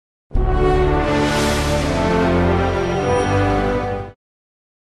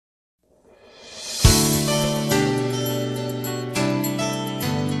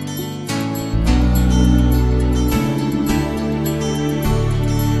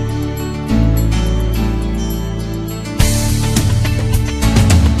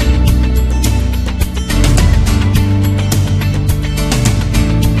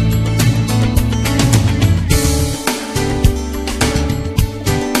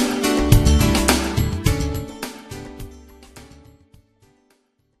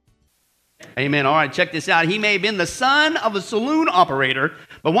Amen. All right, check this out. He may have been the son of a saloon operator,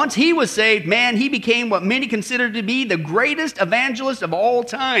 but once he was saved, man, he became what many consider to be the greatest evangelist of all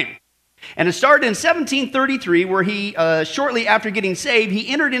time. And it started in 1733, where he, shortly after getting saved,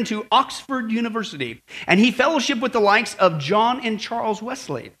 he entered into Oxford University, and he fellowshiped with the likes of John and Charles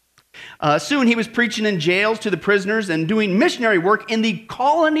Wesley. Soon he was preaching in jails to the prisoners and doing missionary work in the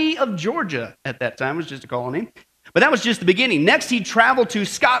colony of Georgia at that time. It was just a colony. But that was just the beginning. Next, he traveled to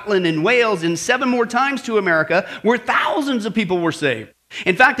Scotland and Wales and 7 more times to America, where thousands of people were saved.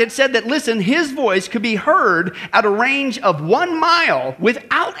 In fact, it said that, listen, his voice could be heard at a range of 1 mile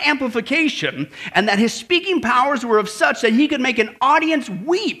without amplification, and that his speaking powers were of such that he could make an audience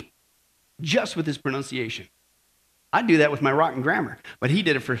weep just with his pronunciation. I'd do that with my rotten grammar, but he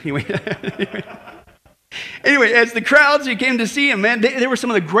did it for anyway. Anyway, as the crowds who came to see him, man, they were some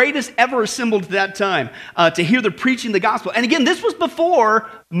of the greatest ever assembled at that time to hear the preaching the gospel. And again, this was before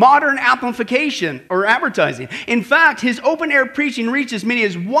modern amplification or advertising. In fact, his open-air preaching reached as many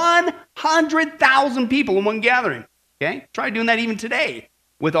as 100,000 people in one gathering. Okay? Try doing that even today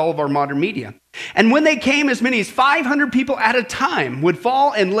with all of our modern media. And when they came, as many as 500 people at a time would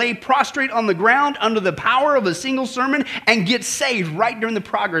fall and lay prostrate on the ground under the power of a single sermon and get saved right during the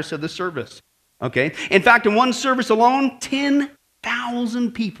progress of the service. Okay. In fact, in one service alone,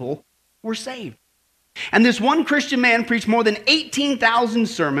 10,000 people were saved. And this one Christian man preached more than 18,000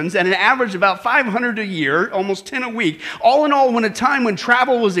 sermons at an average of about 500 a year, almost 10 a week. All in all, when a time when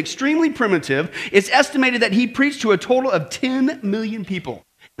travel was extremely primitive, it's estimated that he preached to a total of 10 million people.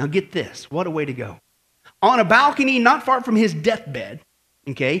 Now get this, what a way to go. On a balcony not far from his deathbed,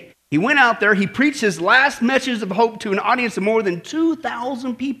 okay, he went out there, he preached his last message of hope to an audience of more than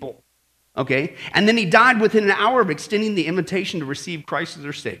 2,000 people. Okay, and then he died within an hour of extending the invitation to receive Christ as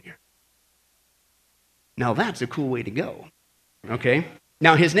their Savior. Now that's a cool way to go. Okay,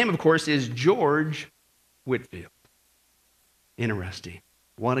 now his name, of course, is George Whitefield. Interesting.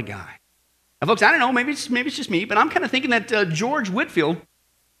 What a guy. Now, folks, I don't know, maybe it's just me, but I'm kind of thinking that George Whitefield,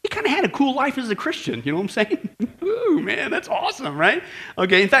 he kind of had a cool life as a Christian. You know what I'm saying? Ooh, man, that's awesome, right?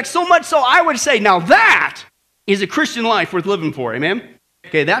 Okay, in fact, so much so I would say, now that is a Christian life worth living for. Amen?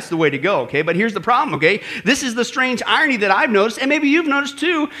 Okay, that's the way to go, okay? But here's the problem, okay? This is the strange irony that I've noticed, and maybe you've noticed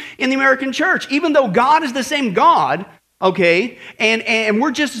too, in the American church. Even though God is the same God, okay, and we're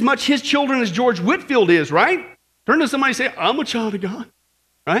just as much his children as George Whitefield is, right? Turn to somebody and say, I'm a child of God,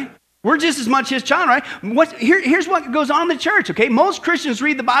 right? We're just as much his child, right? Here's what goes on in the church, okay? Most Christians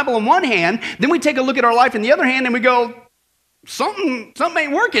read the Bible in one hand, then we take a look at our life in the other hand, and we go, something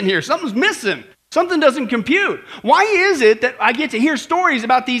ain't working here. Something's missing. Something doesn't compute. Why is it that I get to hear stories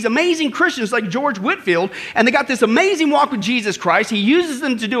about these amazing Christians like George Whitefield, and they got this amazing walk with Jesus Christ. He uses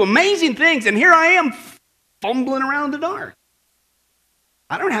them to do amazing things, and here I am fumbling around in the dark.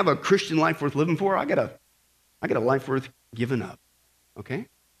 I don't have a Christian life worth living for. I got a life worth giving up. Okay?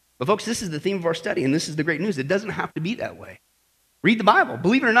 But folks, this is the theme of our study, and this is the great news. It doesn't have to be that way. Read the Bible.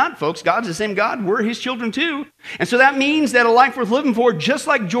 Believe it or not, folks, God's the same God. We're his children too. And so that means that a life worth living for, just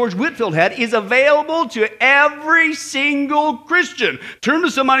like George Whitefield had, is available to every single Christian. Turn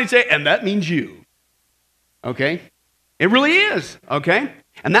to somebody and say, and that means you. Okay? It really is. Okay?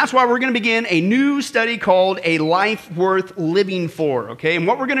 And that's why we're going to begin a new study called A Life Worth Living For. Okay? And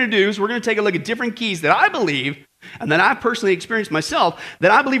what we're going to do is we're going to take a look at different keys that I believe, and that I've personally experienced myself, that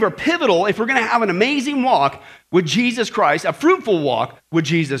I believe are pivotal if we're going to have an amazing walk with Jesus Christ, a fruitful walk with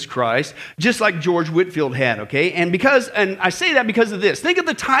Jesus Christ, just like George Whitefield had, okay? And I say that because of this. Think of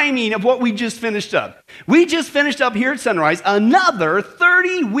the timing of what we just finished up. We just finished up here at Sunrise another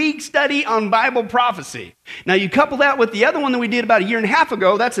 30-week study on Bible prophecy. Now, you couple that with the other one that we did about a year and a half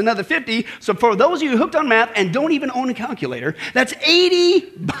ago, that's another 50. So for those of you hooked on math and don't even own a calculator, that's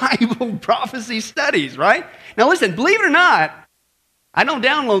 80 Bible prophecy studies, right? Now listen, believe it or not, I don't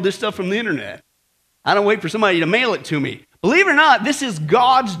download this stuff from the internet. I don't wait for somebody to mail it to me. Believe it or not, this is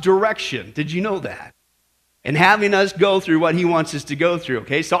God's direction. Did you know that? And having us go through what he wants us to go through,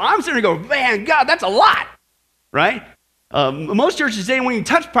 okay? So I'm sitting there going, man, God, that's a lot, right? Most churches say when you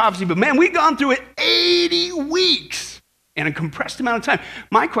touch prophecy, but man, we've gone through it 80 weeks in a compressed amount of time.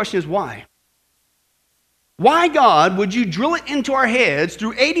 My question is why? Why, God, would you drill it into our heads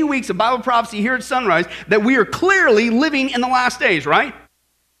through 80 weeks of Bible prophecy here at Sunrise that we are clearly living in the last days, right?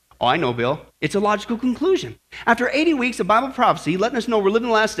 Oh, I know, Bill. It's a logical conclusion. After 80 weeks of Bible prophecy, letting us know we're living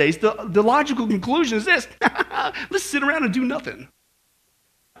the last days, the logical conclusion is this. Let's sit around and do nothing.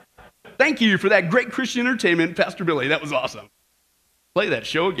 Thank you for that great Christian entertainment, Pastor Billy. That was awesome. Play that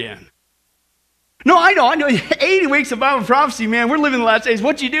show again. No, I know. 80 weeks of Bible prophecy, man. We're living the last days.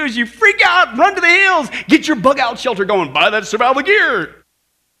 What you do is you freak out, run to the hills, get your bug out shelter going, buy that survival gear.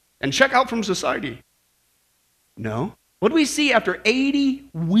 and check out from society. No. What do we see after 80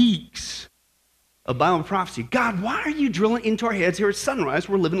 weeks of Bible prophecy? God, why are you drilling into our heads here at Sunrise?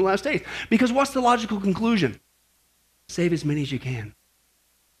 We're living the last days. Because what's the logical conclusion? Save as many as you can.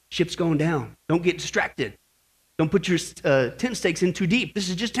 Ship's going down. Don't get distracted. Don't put your tent stakes in too deep. This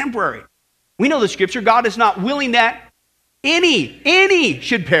is just temporary. We know the scripture. God is not willing that any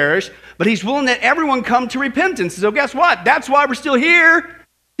should perish, but he's willing that everyone come to repentance. So guess what? That's why we're still here.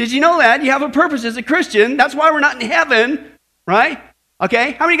 Did you know that? You have a purpose as a Christian. That's why we're not in heaven, right?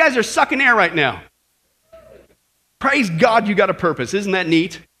 Okay? How many guys are sucking air right now? Praise God you got a purpose. Isn't that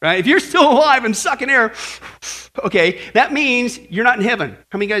neat? Right? If you're still alive and sucking air, okay, that means you're not in heaven.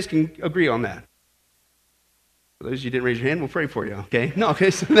 How many guys can agree on that? For those of you who didn't raise your hand, we'll pray for you, okay? No, okay,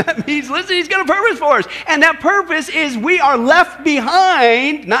 so that means, listen, he's got a purpose for us. And that purpose is we are left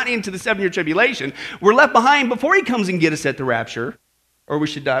behind, not into the 7-year tribulation. We're left behind before he comes and get us at the rapture, or we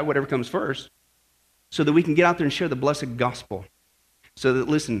should die, whatever comes first, so that we can get out there and share the blessed gospel. So that,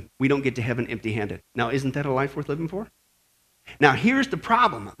 listen, we don't get to heaven empty-handed. Now, isn't that a life worth living for? Now, here's the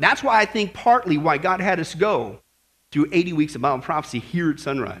problem. That's why I think partly why God had us go through 80 weeks of Bible prophecy here at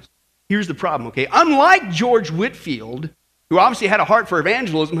Sunrise. Here's the problem, okay? Unlike George Whitefield, who obviously had a heart for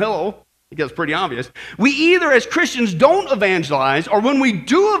evangelism, hello, I think that's pretty obvious, we either as Christians don't evangelize, or when we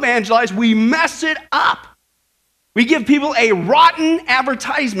do evangelize, we mess it up. We give people a rotten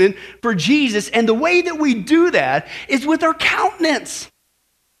advertisement for Jesus, and the way that we do that is with our countenance.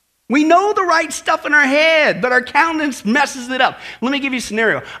 We know the right stuff in our head, but our countenance messes it up. Let me give you a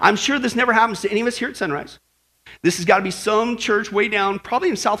scenario. I'm sure this never happens to any of us here at Sunrise. This has got to be some church way down, probably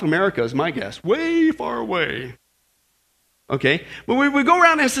in South America is my guess, way far away. Okay? But we go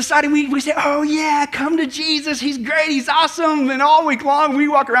around in society, we say, oh yeah, come to Jesus, he's great, he's awesome, and all week long we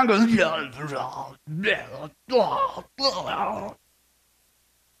walk around going, or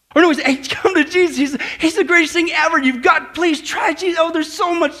no, we say, hey, come to Jesus, he's the greatest thing ever, you've got, please try Jesus, oh, there's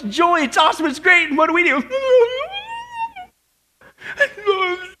so much joy, it's awesome, it's great, and what do we do?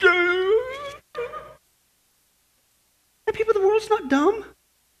 And people, the world's not dumb.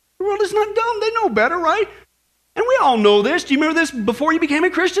 The world is not dumb. They know better, right? And we all know this. Do you remember this before you became a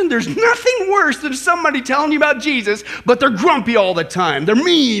Christian? There's nothing worse than somebody telling you about Jesus, but they're grumpy all the time. They're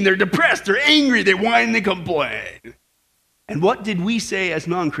mean, they're depressed, they're angry, they whine, they complain. And what did we say as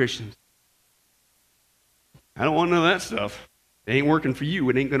non-Christians? I don't want none of that stuff. It ain't working for you.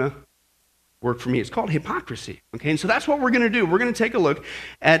 It ain't going to work for me. It's called hypocrisy. Okay, and so that's what we're going to do. We're going to take a look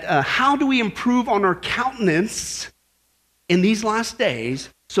at how do we improve on our countenance in these last days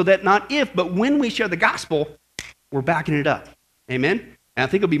so that not if, but when we share the gospel, we're backing it up. Amen? And I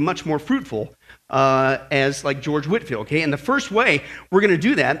think it'll be much more fruitful as like George Whitefield, okay? And the first way we're going to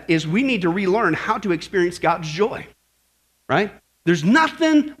do that is we need to relearn how to experience God's joy, right? There's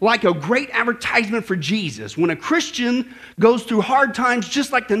nothing like a great advertisement for Jesus when a Christian goes through hard times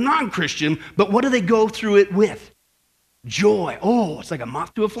just like the non-Christian, but what do they go through it with? Joy. Oh, it's like a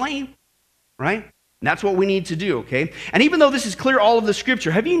moth to a flame, right? And that's what we need to do, okay? And even though this is clear all of the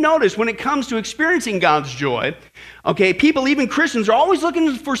scripture, have you noticed when it comes to experiencing God's joy, okay, people, even Christians, are always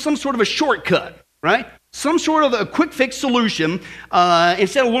looking for some sort of a shortcut, right? Some sort of a quick fix solution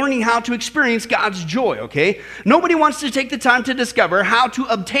instead of learning how to experience God's joy, okay? Nobody wants to take the time to discover how to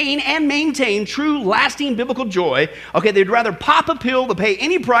obtain and maintain true, lasting biblical joy. Okay, they'd rather pop a pill to pay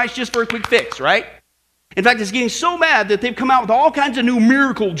any price just for a quick fix, right? In fact, it's getting so bad that they've come out with all kinds of new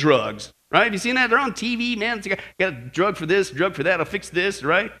miracle drugs. Right? Have you seen that? They're on TV, man. It's got a drug for this, drug for that. I'll fix this,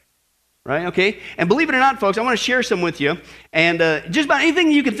 right? Right? Okay? And believe it or not, folks, I want to share some with you. And just about anything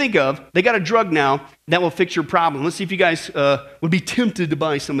you can think of, they got a drug now that will fix your problem. Let's see if you guys would be tempted to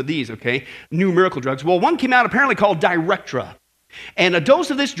buy some of these, okay? New miracle drugs. Well, one came out apparently called Directra. And a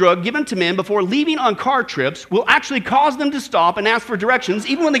dose of this drug given to men before leaving on car trips will actually cause them to stop and ask for directions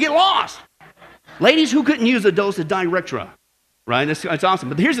even when they get lost. Ladies, who couldn't use a dose of Directra? Right? That's awesome.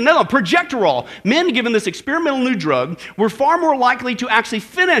 But here's another one, Projectorol. Men given this experimental new drug were far more likely to actually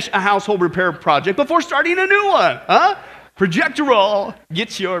finish a household repair project before starting a new one. Huh? Projectorol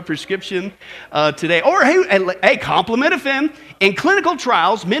gets your prescription today. Or, hey, Complimentafen. In clinical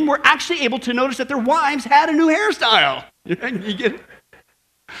trials, men were actually able to notice that their wives had a new hairstyle. You get it?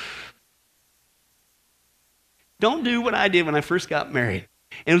 Don't do what I did when I first got married.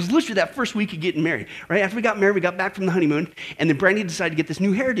 And it was literally that first week of getting married, right? After we got married, we got back from the honeymoon, and then Brandy decided to get this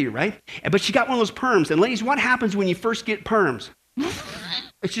new hairdo, right? But she got one of those perms. And ladies, what happens when you first get perms?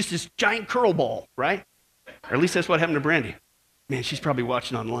 It's just this giant curl ball, right? Or at least that's what happened to Brandy. Man, she's probably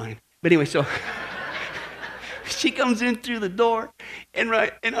watching online. But anyway, so she comes in through the door, and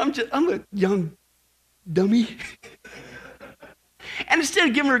I'm a young dummy. And instead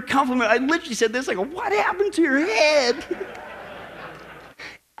of giving her a compliment, I literally said this, I go, what happened to your head?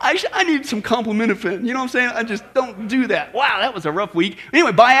 I need some Acetaminophen. You know what I'm saying? I just don't do that. Wow, that was a rough week.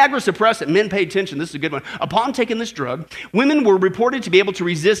 Anyway, Viagra suppressant. Men pay attention. This is a good one. Upon taking this drug, women were reported to be able to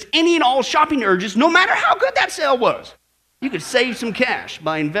resist any and all shopping urges, no matter how good that sale was. You could save some cash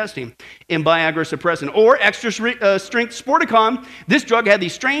by investing in Viagra suppressant. Or extra strength Sporticon. This drug had the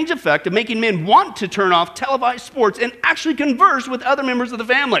strange effect of making men want to turn off televised sports and actually converse with other members of the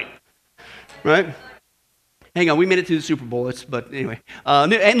family. Right? Hang on, we made it through the Super Bowl, but anyway.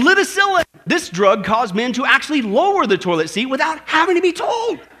 And Liticillin. This drug caused men to actually lower the toilet seat without having to be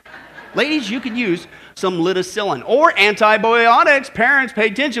told. Ladies, you could use some Liticillin. Or antibiotics. Parents, pay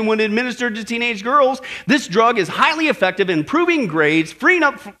attention when administered to teenage girls. This drug is highly effective in improving grades, freeing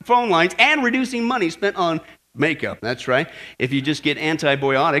up phone lines, and reducing money spent on makeup. That's right. If you just get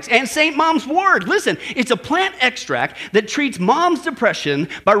antibiotics. And St. Mom's Wort. Listen, it's a plant extract that treats mom's depression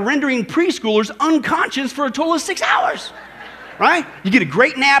by rendering preschoolers unconscious for a total of 6 hours. Right? You get a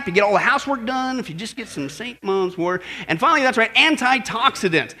great nap, you get all the housework done if you just get some St. Mom's Wort. And finally, that's right,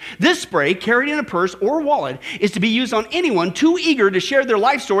 antitoxidant. This spray, carried in a purse or wallet, is to be used on anyone too eager to share their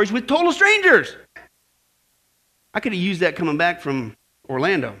life stories with total strangers. I could have used that coming back from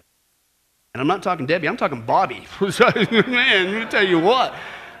Orlando. And I'm not talking Debbie, I'm talking Bobby. Man, let me tell you what.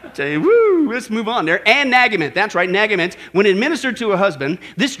 Woo, let's move on there. And Nagament, that's right, Nagament. When administered to a husband,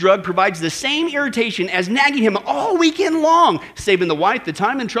 this drug provides the same irritation as nagging him all weekend long, saving the wife the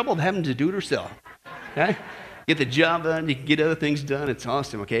time and trouble of having to do it herself. Okay? Get the job done, you can get other things done, it's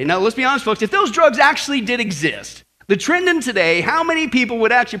awesome, okay? Now, let's be honest, folks, if those drugs actually did exist, the trend in today, how many people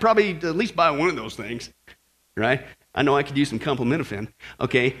would actually probably at least buy one of those things, right? I know I could use some Acetaminophen,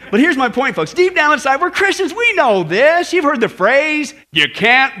 okay? But here's my point, folks. Deep down inside, we're Christians. We know this. You've heard the phrase, you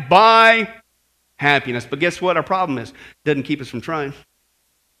can't buy happiness. But guess what our problem is? It doesn't keep us from trying.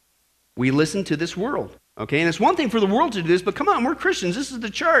 We listen to this world, okay? And it's one thing for the world to do this, but come on, we're Christians. This is the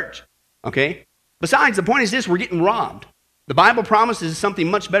church, okay? Besides, the point is this, we're getting robbed. The Bible promises something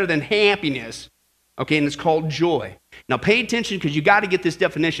much better than happiness, okay? And it's called joy. Now pay attention because you got to get this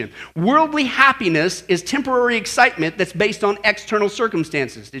definition. Worldly happiness is temporary excitement that's based on external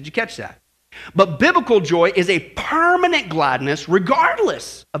circumstances. Did you catch that? But biblical joy is a permanent gladness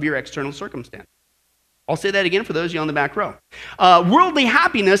regardless of your external circumstance. I'll say that again for those of you on the back row. Worldly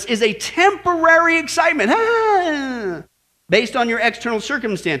happiness is a temporary excitement based on your external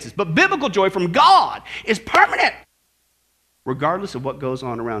circumstances. But biblical joy from God is permanent regardless of what goes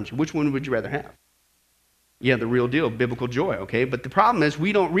on around you. Which one would you rather have? Yeah, the real deal, biblical joy, okay? But the problem is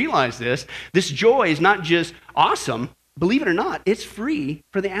we don't realize this. This joy is not just awesome. Believe it or not, it's free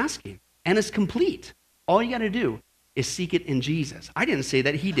for the asking, and it's complete. All you got to do is seek it in Jesus. I didn't say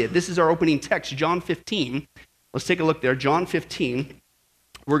that, he did. This is our opening text, John 15. Let's take a look there, John 15.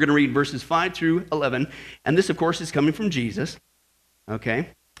 We're going to read verses 5 through 11, and this, of course, is coming from Jesus, okay?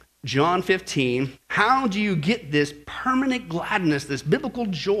 John 15, how do you get this permanent gladness, this biblical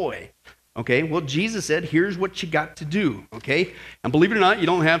joy? Okay, well, Jesus said, here's what you got to do, okay? And believe it or not, you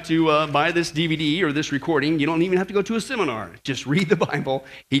don't have to buy this DVD or this recording. You don't even have to go to a seminar. Just read the Bible.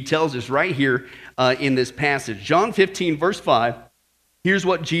 He tells us right here in this passage. John 15, verse 5, here's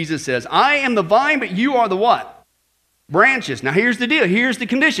what Jesus says. I am the vine, but you are the what? Branches. Now, here's the deal. Here's the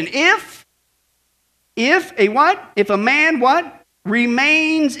condition. If a what? If a man what?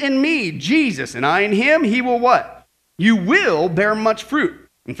 Remains in me, Jesus, and I in him, he will what? You will bear much fruit.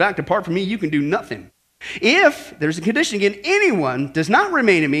 In fact, apart from me, you can do nothing. If, there's a condition again, anyone does not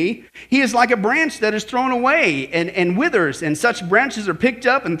remain in me, he is like a branch that is thrown away and withers, and such branches are picked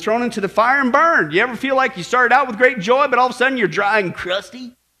up and thrown into the fire and burned. You ever feel like you started out with great joy, but all of a sudden you're dry and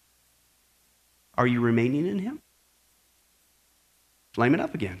crusty? Are you remaining in him? Flame it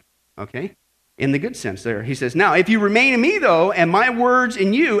up again, okay? In the good sense there. He says, now, if you remain in me, though, and my words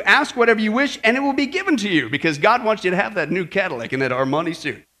in you, ask whatever you wish, and it will be given to you, because God wants you to have that new Cadillac and that Armani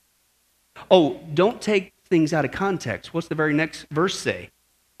suit. Oh, don't take things out of context. What's the very next verse say?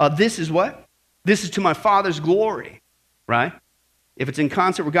 This is what? This is to my Father's glory, right? If it's in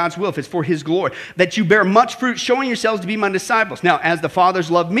concert with God's will, if it's for his glory, that you bear much fruit, showing yourselves to be my disciples. Now, as the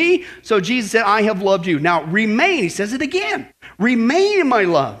Father's loved me, so Jesus said, I have loved you. Now, remain, he says it again, remain in my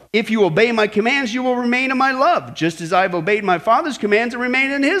love. If you obey my commands, you will remain in my love, just as I've obeyed my Father's commands and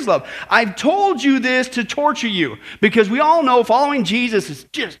remain in his love. I've told you this to torture you, because we all know following Jesus is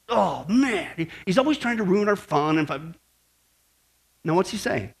just, oh man, he's always trying to ruin our fun. Now, what's he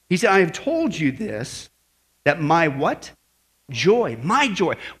saying? He said, I have told you this, that my what? Joy, my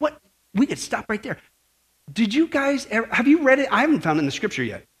joy. What? We could stop right there. Did you guys ever, have you read it? I haven't found it in the scripture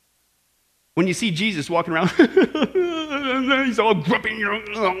yet. When you see Jesus walking around, he's all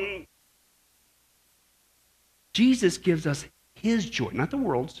grumpy. Jesus gives us his joy, not the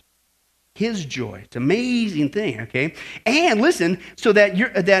world's, his joy. It's an amazing thing, okay? And listen, so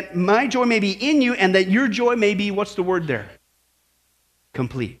that my joy may be in you and that your joy may be, what's the word there?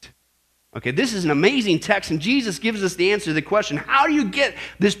 Complete. Okay, this is an amazing text, and Jesus gives us the answer to the question, how do you get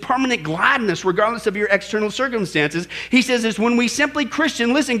this permanent gladness regardless of your external circumstances? He says it's when we simply,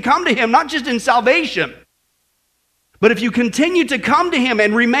 Christian, listen, come to him, not just in salvation, but if you continue to come to him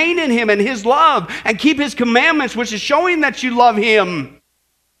and remain in him and his love and keep his commandments, which is showing that you love him,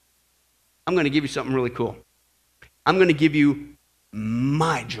 I'm going to give you something really cool. I'm going to give you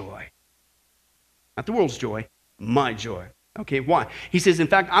my joy. Not the world's joy, my joy. Okay, why? He says, in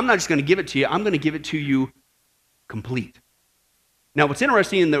fact, I'm not just going to give it to you, I'm going to give it to you complete. Now, what's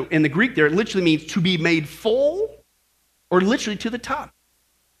interesting in the Greek there, it literally means to be made full or literally to the top.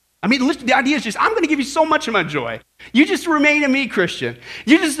 I mean, the idea is just, I'm going to give you so much of my joy. You just remain in me, Christian.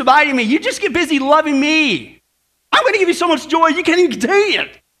 You just abide in me. You just get busy loving me. I'm going to give you so much joy, you can't even contain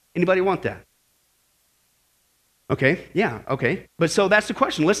it. Anybody want that? Okay, yeah, okay. But so that's the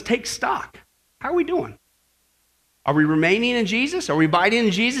question. Let's take stock. How are we doing? Are we remaining in Jesus? Are we abiding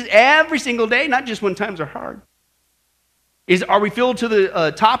in Jesus every single day, not just when times are hard? Are we filled to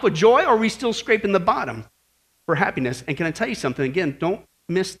the top with joy, or are we still scraping the bottom for happiness? And can I tell you something? Again, don't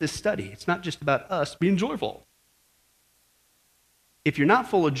miss this study. It's not just about us being joyful. If you're not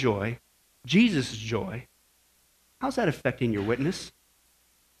full of joy, Jesus' joy, how's that affecting your witness?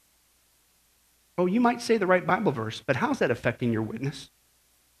 Oh, you might say the right Bible verse, but how's that affecting your witness?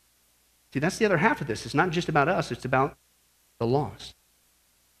 See, that's the other half of this. It's not just about us, it's about the lost.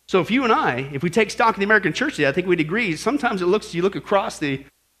 So if you and if we take stock of the American church today, I think we'd agree, sometimes you look across the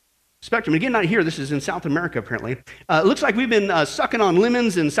spectrum. Again, not here, this is in South America apparently. It looks like we've been sucking on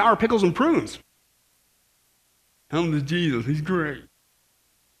lemons and sour pickles and prunes. Come to Jesus, he's great.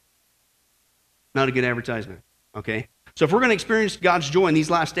 Not a good advertisement, okay? So if we're going to experience God's joy in these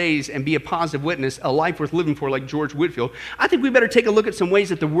last days and be a positive witness, a life worth living for like George Whitefield, I think we better take a look at some ways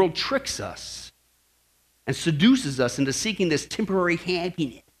that the world tricks us and seduces us into seeking this temporary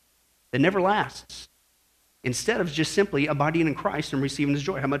happiness that never lasts, instead of just simply abiding in Christ and receiving his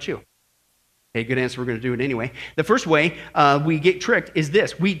joy. How about you? Okay, good answer. We're going to do it anyway. The first way we get tricked is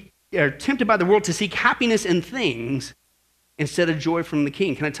this. We are tempted by the world to seek happiness in things instead of joy from the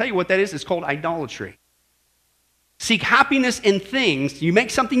King. Can I tell you what that is? It's called idolatry. Seek happiness in things. You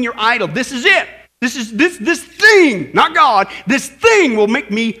make something your idol. This is it. This thing, not God. This thing will make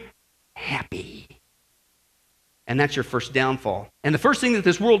me happy. And that's your first downfall. And the first thing that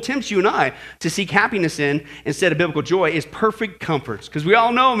this world tempts you and I to seek happiness in instead of biblical joy is perfect comforts. Because we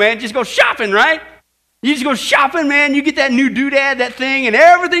all know, man, just go shopping, right? You just go shopping, man. You get that new doodad, that thing, and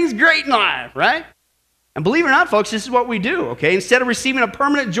everything's great in life, right? And believe it or not, folks, this is what we do, okay? Instead of receiving a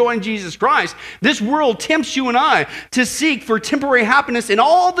permanent joy in Jesus Christ, this world tempts you and I to seek for temporary happiness in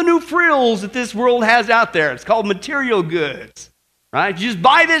all the new frills that this world has out there. It's called material goods, right? You just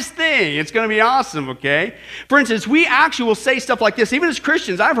buy this thing. It's going to be awesome, okay? For instance, we actually will say stuff like this. Even as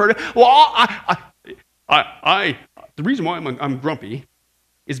Christians, I've heard it. Well, the reason why I'm grumpy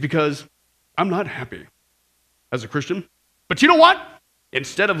is because I'm not happy as a Christian. But you know what?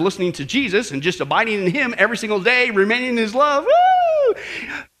 Instead of listening to Jesus and just abiding in him every single day, remaining in his love,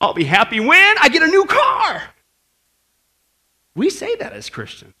 I'll be happy when I get a new car. We say that as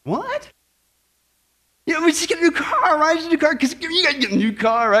Christians. What? You know, we just get a new car, right? Just a new car, because you got to get a new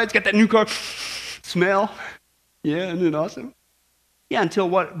car, right? It's got that new car smell. Yeah, isn't it awesome? Yeah, until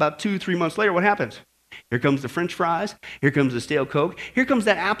what? About 2-3 months later, what happens? Here comes the French fries. Here comes the stale Coke. Here comes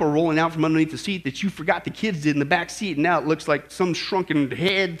that apple rolling out from underneath the seat that you forgot the kids did in the back seat, and now it looks like some shrunken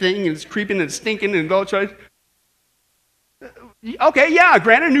head thing, and it's creeping and it's stinking and all tries. Okay, yeah,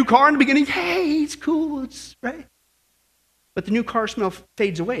 granted, a new car in the beginning. Hey, it's cool, it's right. But the new car smell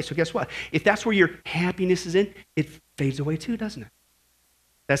fades away. So guess what? If that's where your happiness is in, it fades away too, doesn't it?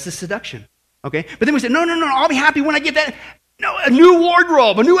 That's the seduction. Okay, but then we say, no, I'll be happy when I get that. No, a new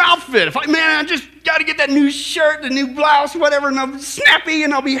wardrobe, a new outfit. I just got to get that new shirt, the new blouse, whatever, and I'll be snappy,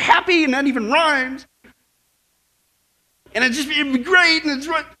 and I'll be happy, and that even rhymes. And it'd be great, and it's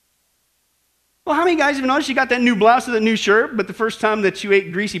right. Well, how many guys have noticed you got that new blouse or that new shirt, but the first time that you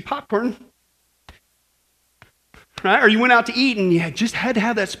ate greasy popcorn, right? Or you went out to eat, and you just had to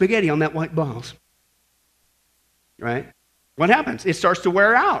have that spaghetti on that white blouse, right? What happens? It starts to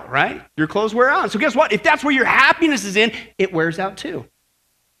wear out, right? Your clothes wear out. So guess what? If that's where your happiness is in, it wears out too.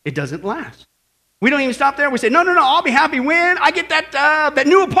 It doesn't last. We don't even stop there. We say, no, I'll be happy when I get that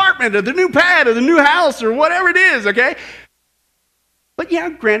new apartment or the new pad or the new house or whatever it is, okay? But yeah,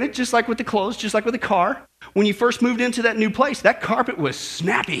 granted, just like with the clothes, just like with the car, when you first moved into that new place, that carpet was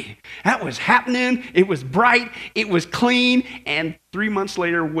snappy. That was happening. It was bright. It was clean. And 3 months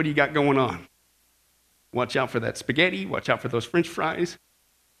later, what do you got going on? Watch out for that spaghetti. Watch out for those French fries.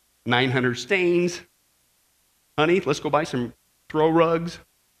 900 stains. Honey, let's go buy some throw rugs.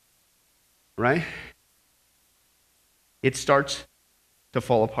 Right? It starts to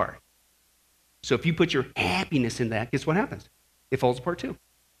fall apart. So if you put your happiness in that, guess what happens? It falls apart too.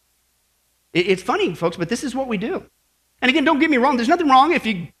 It's funny, folks, but this is what we do. And again, don't get me wrong. There's nothing wrong if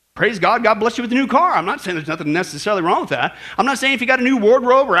you praise God, God bless you with a new car. I'm not saying there's nothing necessarily wrong with that. I'm not saying if you got a new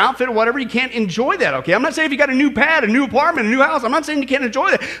wardrobe or outfit or whatever, you can't enjoy that, okay? I'm not saying if you got a new pad, a new apartment, a new house, I'm not saying you can't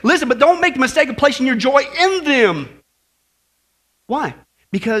enjoy that. Listen, but don't make the mistake of placing your joy in them. Why?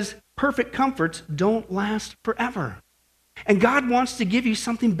 Because perfect comforts don't last forever. And God wants to give you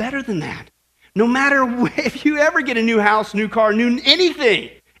something better than that. No matter if you ever get a new house, new car, new anything,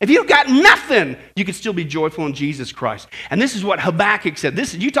 if you've got nothing, you can still be joyful in Jesus Christ. And this is what Habakkuk said.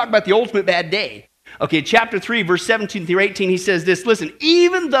 You talk about the ultimate bad day. Okay, chapter 3, verse 17 through 18, he says this, listen,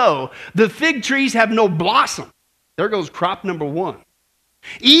 even though the fig trees have no blossom, there goes crop number one.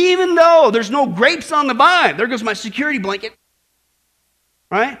 Even though there's no grapes on the vine, there goes my security blanket.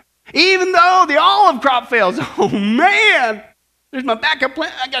 Right? Even though the olive crop fails, oh man, there's my backup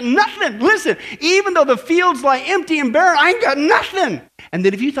plan. I got nothing. Listen, even though the fields lie empty and barren, I ain't got nothing. And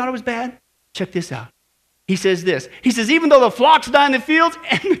then if you thought it was bad, check this out. He says this. He says, even though the flocks die in the fields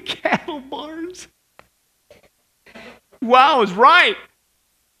and the cattle barns. Wow, is right.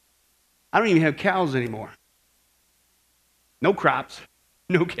 I don't even have cows anymore. No crops,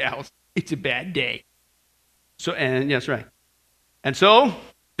 no cows. It's a bad day. So, and yes, right. And so,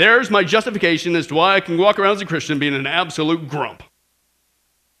 there's my justification as to why I can walk around as a Christian being an absolute grump.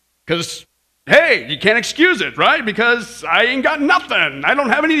 Because, hey, you can't excuse it, right? Because I ain't got nothing. I don't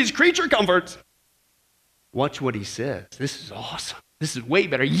have any of these creature comforts. Watch what he says. This is awesome. This is way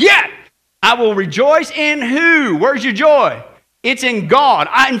better. Yet, I will rejoice in who? Where's your joy? It's in God.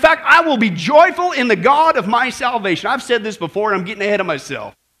 In fact, I will be joyful in the God of my salvation. I've said this before, and I'm getting ahead of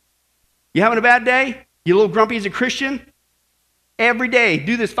myself. You having a bad day? You a little grumpy as a Christian? Every day,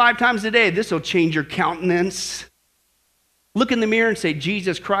 do this 5 times a day. This will change your countenance. Look in the mirror and say,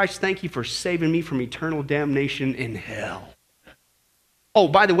 Jesus Christ, thank you for saving me from eternal damnation in hell. Oh,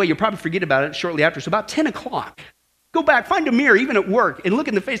 by the way, you'll probably forget about it shortly after. So about 10 o'clock, go back, find a mirror, even at work, and look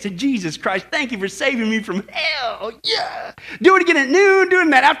in the face of Jesus Christ. Thank you for saving me from hell. Yeah. Do it again at noon, do it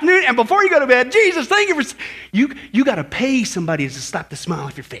in that afternoon, and before you go to bed, Jesus, thank you for... You got to pay somebody to slap the smile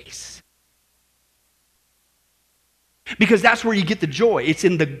off your face. Because that's where you get the joy. It's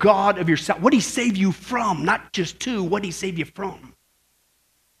in the God of yourself. What did he save you from? Not just to, what did he save you from?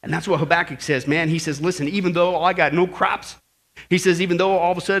 And that's what Habakkuk says, man. He says, listen, even though I got no crops, he says, even though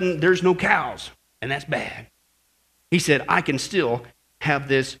all of a sudden there's no cows, and that's bad. He said, I can still have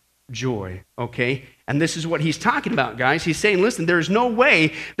this joy, okay? And this is what he's talking about, guys. He's saying, listen, there's no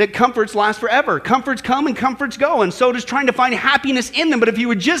way that comforts last forever. Comforts come and comforts go, and so does trying to find happiness in them. But if you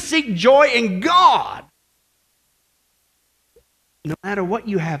would just seek joy in God, no matter what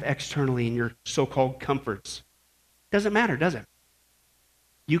you have externally in your so-called comforts, doesn't matter, does it?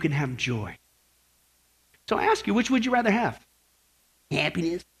 You can have joy. So I ask you, which would you rather have?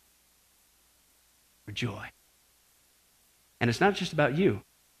 Happiness or joy? And it's not just about you.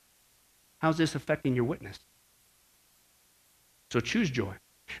 How's this affecting your witness? So choose joy.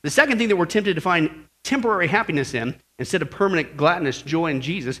 The second thing that we're tempted to find temporary happiness in, instead of permanent gladness, joy in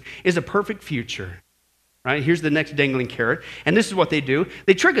Jesus, is a perfect future. Right? Here's the next dangling carrot. And this is what they do.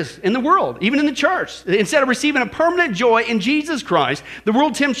 They trick us in the world, even in the church. Instead of receiving a permanent joy in Jesus Christ, the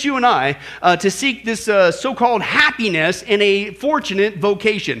world tempts you and I to seek this so-called happiness in a fortunate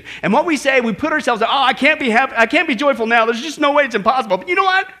vocation. And what we say, we put ourselves, I can't be happy, I can't be joyful now. There's just no way, it's impossible. But you know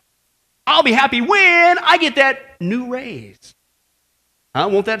what? I'll be happy when I get that new raise.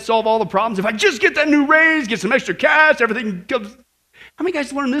 Won't that solve all the problems? If I just get that new raise, get some extra cash, everything comes. How many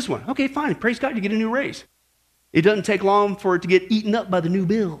guys learned this one? Okay, fine. Praise God, you get a new raise. It doesn't take long for it to get eaten up by the new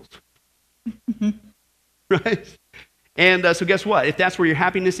bills. Right? And so guess what? If that's where your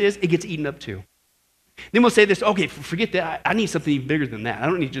happiness is, it gets eaten up too. Then we'll say this, okay, forget that. I need something even bigger than that. I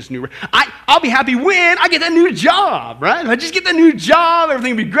don't need just a new raise. I'll be happy when I get that new job, right? If I just get that new job,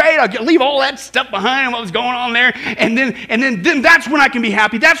 everything will be great. I'll leave all that stuff behind, what was going on there. And then that's when I can be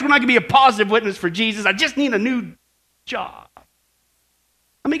happy. That's when I can be a positive witness for Jesus. I just need a new job.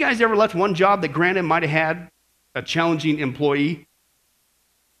 How many guys ever left one job that granted might have had a challenging employee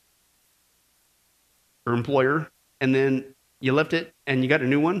or employer, and then you left it and you got a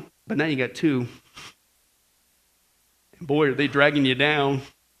new one, but now you got two. Boy, are they dragging you down.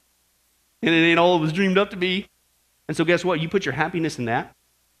 And it ain't all it was dreamed up to be. And so guess what? You put your happiness in that,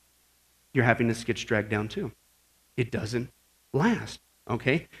 your happiness gets dragged down too. It doesn't last,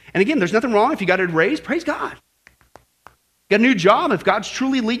 okay? And again, there's nothing wrong if you got a raise, praise God. Got a new job, if God's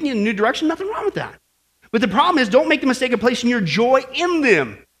truly leading you in a new direction, nothing wrong with that. But the problem is, don't make the mistake of placing your joy in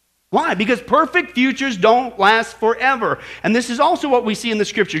them. Why? Because perfect futures don't last forever. And this is also what we see in the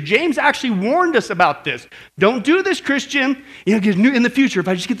scripture. James actually warned us about this. Don't do this, Christian. In the future, if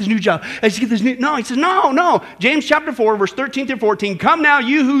I just get this new job, I just get this new... No, he says, no. James chapter 4, verse 13 through 14. Come now,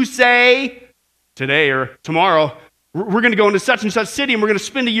 you who say, today or tomorrow, we're going to go into such and such city, and we're going to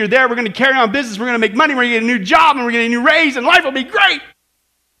spend a year there. We're going to carry on business. We're going to make money. We're going to get a new job, and we're going to get a new raise, and life will be great.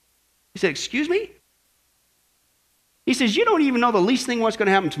 He said, excuse me? He says, you don't even know the least thing what's going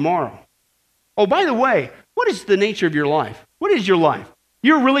to happen tomorrow. Oh, by the way, what is the nature of your life? What is your life?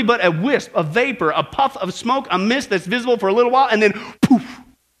 You're really but a wisp, a vapor, a puff of smoke, a mist that's visible for a little while, and then poof,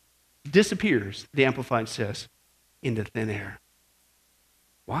 disappears, the Amplified says, into thin air.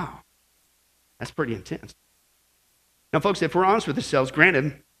 Wow. That's pretty intense. Now, folks, if we're honest with ourselves,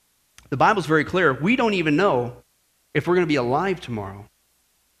 granted, the Bible's very clear. We don't even know if we're going to be alive tomorrow.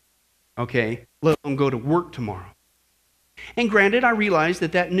 Okay? Let alone go to work tomorrow. And granted, I realize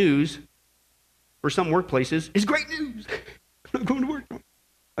that news for some workplaces is great news. I'm not going to work.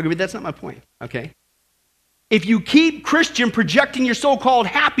 Okay, but that's not my point, okay? If you keep, Christian, projecting your so-called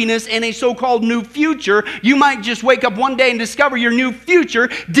happiness and a so-called new future, you might just wake up one day and discover your new future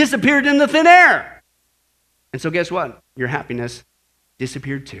disappeared in the thin air. And so guess what? Your happiness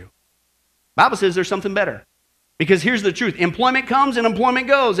disappeared too. The Bible says there's something better. Because here's the truth. Employment comes and employment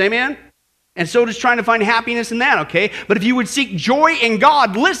goes, amen? And so does trying to find happiness in that, okay? But if you would seek joy in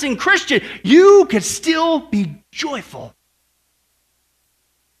God, listen, Christian, you could still be joyful.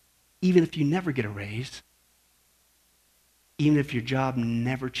 Even if you never get a raise. Even if your job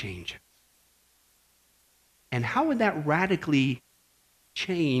never changes. And how would that radically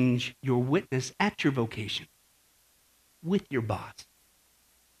change your witness at your vocation with your boss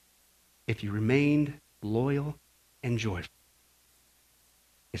if you remained loyal and joyful?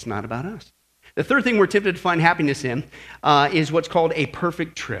 It's not about us. The third thing we're tempted to find happiness in is what's called a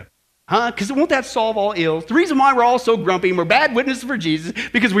perfect trip. Because won't that solve all ills? The reason why we're all so grumpy and we're bad witnesses for Jesus,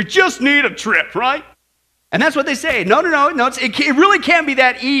 because we just need a trip, right? And that's what they say. No, it really can't be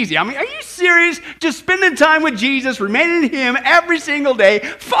that easy. I mean, are you serious? Just spending time with Jesus, remaining in Him every single day,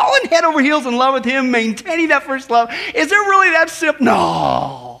 falling head over heels in love with Him, maintaining that first love. Is it really that simple?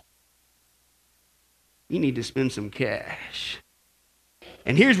 No. You need to spend some cash.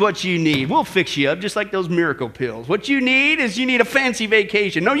 And here's what you need. We'll fix you up just like those miracle pills. What you need is you need a fancy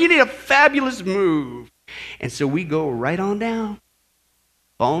vacation. No, you need a fabulous move. And so we go right on down,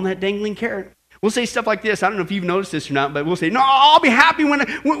 following that dangling carrot. We'll say stuff like this. I don't know if you've noticed this or not, but we'll say, no, I'll be happy when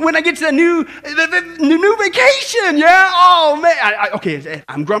I get to the new vacation. Yeah? Oh, man. Okay,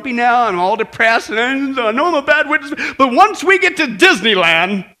 I'm grumpy now. I'm all depressed. And I know I'm a bad witness. But once we get to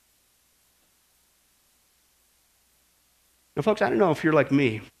Disneyland... Now, folks, I don't know if you're like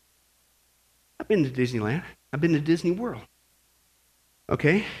me. I've been to Disneyland. I've been to Disney World.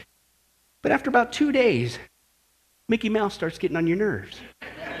 Okay? But after about 2 days, Mickey Mouse starts getting on your nerves.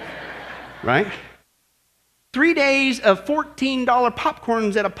 Right? 3 days of $14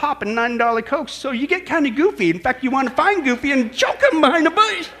 popcorns at a pop and $9 Cokes, so you get kind of goofy. In fact, you want to find Goofy and choke him behind the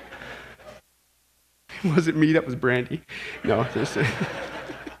bush. It wasn't me, that was Brandy. No. But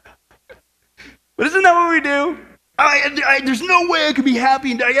isn't that what we do? There's no way I could be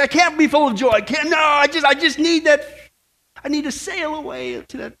happy. I can't be full of joy. I just need that. I need to sail away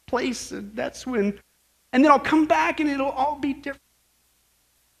to that place, and that's when, and then I'll come back and it'll all be different.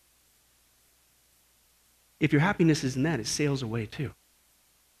 If your happiness is in that, it sails away too.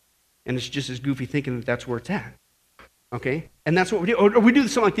 And it's just as goofy thinking that that's where it's at. Okay? And that's what we do. Or we do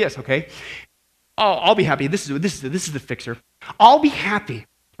something like this, okay? Oh, I'll be happy. This is the fixer. I'll be happy.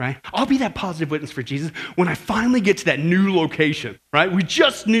 Right? I'll be that positive witness for Jesus when I finally get to that new location, right? We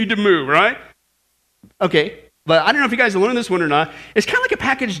just need to move, right? Okay, but I don't know if you guys have learned this one or not. It's kind of like a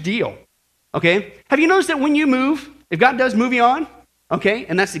package deal, okay? Have you noticed that when you move, if God does move you on, okay,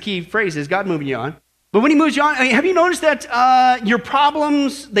 and that's the key phrase is God moving you on, but when He moves you on, have you noticed that your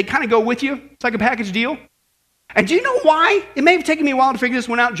problems, they kind of go with you? It's like a package deal. And do you know why? It may have taken me a while to figure this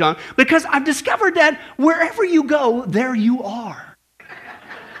one out, John, because I've discovered that wherever you go, there you are.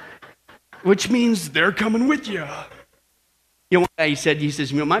 Which means they're coming with you. You know, one guy, he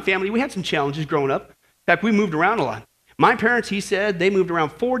says, my family, we had some challenges growing up. In fact, we moved around a lot. My parents, he said, they moved around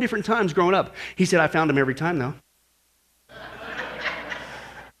 4 different times growing up. He said, I found them every time, though.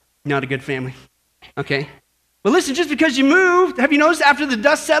 Not a good family. Okay? But listen, just because you moved, have you noticed after the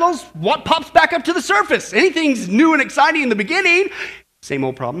dust settles, what pops back up to the surface? Anything's new and exciting in the beginning, same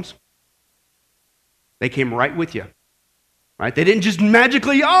old problems. They came right with you, right? They didn't just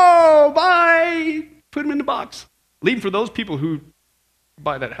magically, oh, bye, put them in the box. Leave for those people who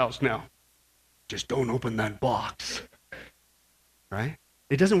buy that house now. Just don't open that box, right?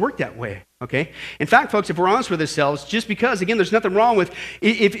 It doesn't work that way, okay? In fact, folks, if we're honest with ourselves, just because, again, there's nothing wrong with,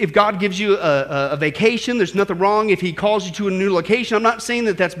 if God gives you a vacation, there's nothing wrong if he calls you to a new location. I'm not saying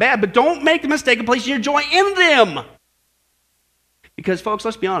that that's bad, but don't make the mistake of placing your joy in them. Because, folks,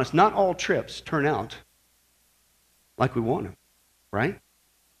 let's be honest, not all trips turn out like we want them, right?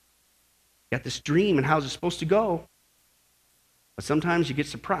 You got this dream, and how's it supposed to go? But sometimes you get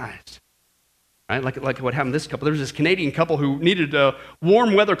surprised. Right? Like what happened to this couple. There was this Canadian couple who needed a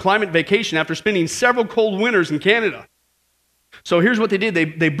warm weather climate vacation after spending several cold winters in Canada. So here's what they did.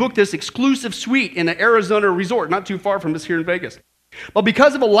 They booked this exclusive suite in an Arizona resort, not too far from us here in Vegas. But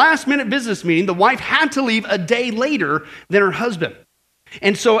because of a last-minute business meeting, the wife had to leave a day later than her husband.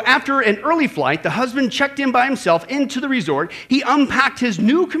 And so after an early flight, the husband checked in by himself into the resort. He unpacked his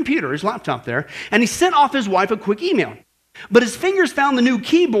new computer, his laptop there, and he sent off his wife a quick email. But his fingers found the new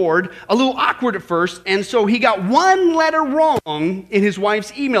keyboard a little awkward at first, and so he got one letter wrong in his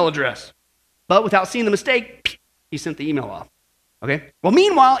wife's email address. But without seeing the mistake, he sent the email off. Okay? Well,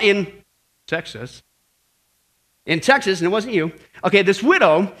 meanwhile, in Texas, and it wasn't you, okay, this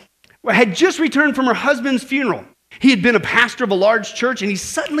widow had just returned from her husband's funeral. He had been a pastor of a large church, and he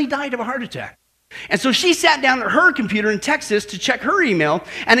suddenly died of a heart attack. And so she sat down at her computer in Texas to check her email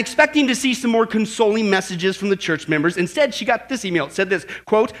and expecting to see some more consoling messages from the church members. Instead, she got this email. It said this,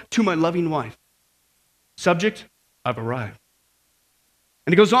 quote, "To my loving wife. Subject, I've arrived."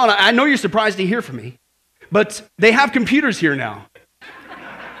 And it goes on, "I know you're surprised to hear from me, but they have computers here now.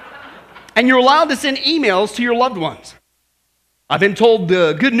 And you're allowed to send emails to your loved ones. I've been told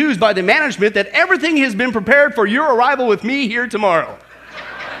the good news by the management that everything has been prepared for your arrival with me here tomorrow.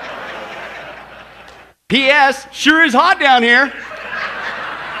 P.S. Sure is hot down here."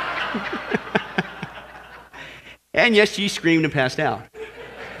 And yes, she screamed and passed out.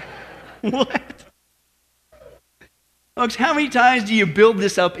 What? Folks, how many times do you build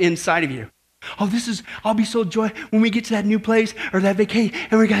this up inside of you? Oh, I'll be so joyous when we get to that new place or that vacation,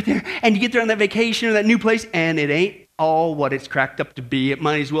 and we got there, and you get there on that vacation or that new place, and it ain't all what it's cracked up to be. It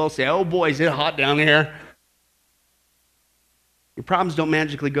might as well say, "Oh boy, is it hot down here." Your problems don't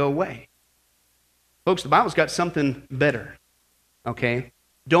magically go away. Folks, the Bible's got something better, okay?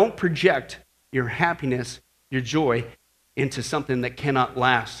 Don't project your happiness, your joy, into something that cannot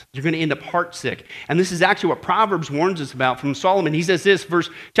last. You're going to end up heartsick. And this is actually what Proverbs warns us about from Solomon. He says this,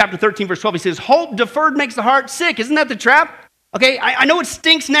 chapter 13, verse 12. He says, "Hope deferred makes the heart sick." Isn't that the trap? Okay, I know it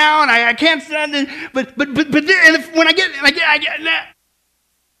stinks now, and I can't stand it, but there, and when I get that.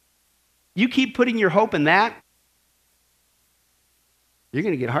 You keep putting your hope in that, you're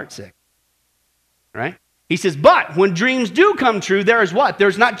going to get heartsick. Right? He says, but when dreams do come true, there is what?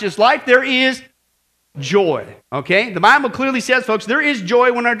 There's not just life, there is joy. Okay? The Bible clearly says, folks, there is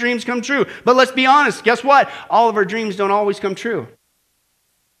joy when our dreams come true. But let's be honest, guess what? All of our dreams don't always come true.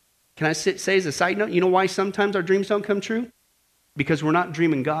 Can I say as a side note, you know why sometimes our dreams don't come true? Because we're not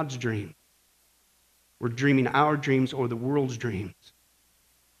dreaming God's dream. We're dreaming our dreams or the world's dreams.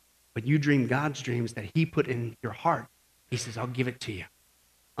 But you dream God's dreams that he put in your heart. He says, I'll give it to you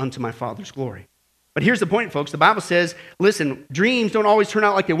unto my Father's glory. But here's the point, folks. The Bible says, listen, dreams don't always turn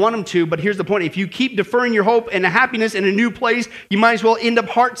out like they want them to, but here's the point. If you keep deferring your hope and happiness in a new place, you might as well end up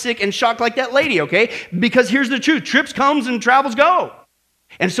heartsick and shocked like that lady, okay? Because here's the truth. Trips comes and travels go.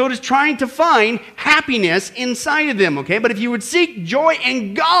 And so it is trying to find happiness inside of them, okay? But if you would seek joy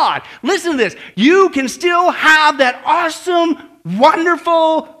in God, listen to this. You can still have that awesome,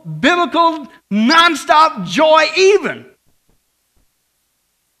 wonderful, biblical, nonstop joy even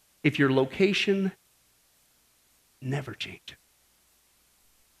if your location never changes.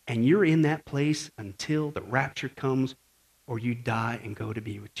 And you're in that place until the rapture comes or you die and go to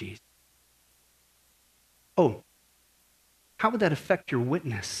be with Jesus. Oh, how would that affect your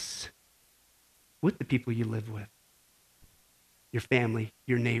witness with the people you live with? Your family,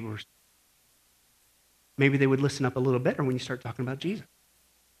 your neighbors. Maybe they would listen up a little better when you start talking about Jesus.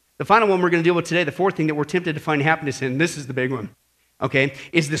 The final one we're going to deal with today, the fourth thing that we're tempted to find happiness in, this is the big one, okay,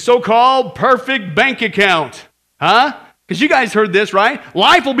 is the so-called perfect bank account. Huh? Because you guys heard this, right?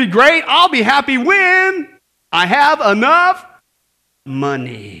 Life will be great. I'll be happy when I have enough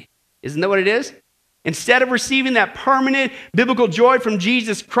money. Isn't that what it is? Instead of receiving that permanent biblical joy from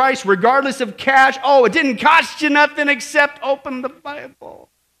Jesus Christ, regardless of cash, oh, it didn't cost you nothing except open the Bible.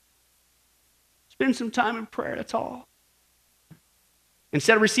 Spend some time in prayer, that's all.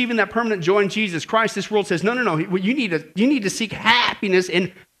 Instead of receiving that permanent joy in Jesus Christ, this world says, no. You need to seek happiness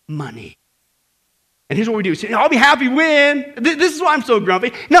in money. And here's what we do. So, I'll be happy when. This is why I'm so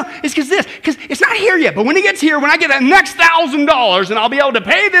grumpy. No, it's because it's not here yet. But when it gets here, when I get that next $1,000 and I'll be able to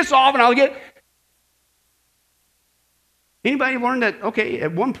pay this off and I'll get. Anybody learned that, okay,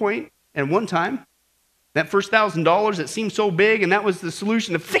 at one point, at one time, that first $1,000 that seemed so big and that was the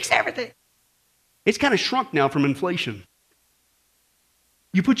solution to fix everything. It's kind of shrunk now from inflation.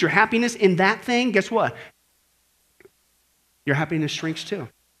 You put your happiness in that thing, guess what? Your happiness shrinks too.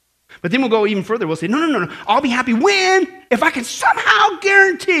 But then we'll go even further. We'll say, no. I'll be happy if I can somehow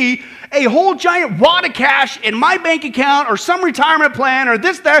guarantee a whole giant wad of cash in my bank account or some retirement plan or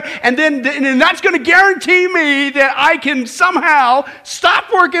this, there, and then that's going to guarantee me that I can somehow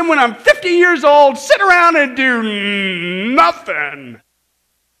stop working when I'm 50 years old, sit around and do nothing.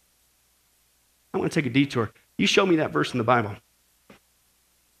 I want to take a detour. You show me that verse in the Bible.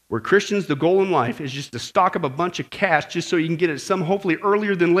 Where Christians, the goal in life is just to stock up a bunch of cash just so you can get at some hopefully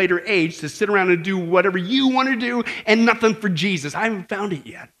earlier than later age to sit around and do whatever you want to do and nothing for Jesus. I haven't found it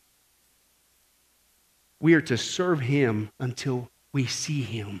yet. We are to serve him until we see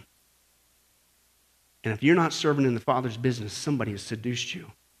him. And if you're not serving in the Father's business, somebody has seduced you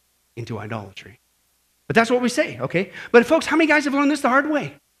into idolatry. But that's what we say, okay? But folks, how many guys have learned this the hard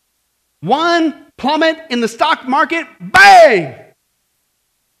way? One plummet in the stock market, bang!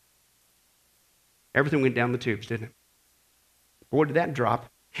 Everything went down the tubes, didn't it? Boy, did that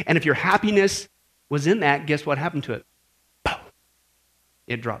drop. And if your happiness was in that, guess what happened to it? Boom.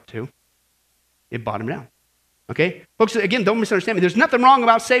 It dropped too. It bottomed out. Okay? Folks, again, don't misunderstand me. There's nothing wrong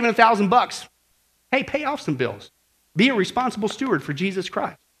about saving $1,000. Hey, pay off some bills. Be a responsible steward for Jesus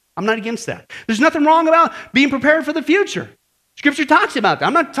Christ. I'm not against that. There's nothing wrong about being prepared for the future. Scripture talks about that.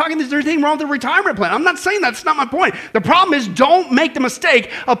 I'm not talking there's anything wrong with the retirement plan. I'm not saying that's not my point. The problem is don't make the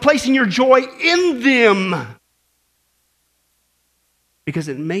mistake of placing your joy in them. Because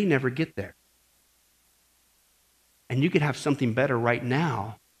it may never get there. And you could have something better right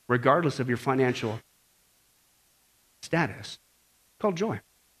now, regardless of your financial status, called joy.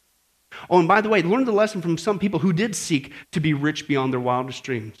 Oh, and by the way, learn the lesson from some people who did seek to be rich beyond their wildest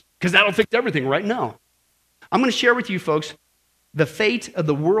dreams. Because that'll fix everything, right? No. I'm going to share with you, folks, the fate of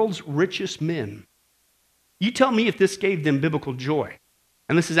the world's richest men. You tell me if this gave them biblical joy.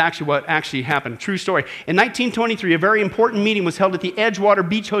 And this is actually what actually happened. True story. In 1923, a very important meeting was held at the Edgewater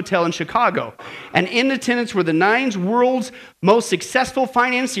Beach Hotel in Chicago. And in attendance were the 9 world's most successful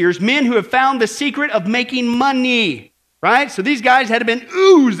financiers, men who have found the secret of making money. Right? So these guys had been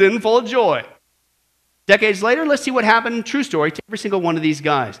oozing full of joy. Decades later, let's see what happened, true story, to every single one of these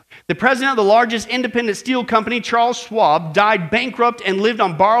guys. The president of the largest independent steel company, Charles Schwab, died bankrupt and lived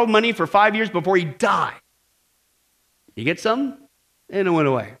on borrowed money for 5 years before he died. You get some? And it went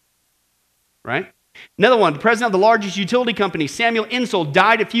away. Right? Another one, the president of the largest utility company, Samuel Insull,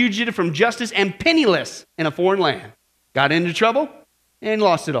 died a fugitive from justice and penniless in a foreign land. Got into trouble and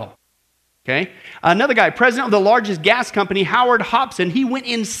lost it all. Okay? Another guy, president of the largest gas company, Howard Hobson, he went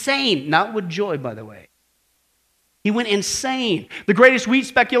insane. Not with joy, by the way. He went insane. The greatest wheat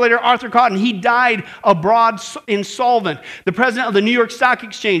speculator, Arthur Cotton, he died abroad insolvent. The president of the New York Stock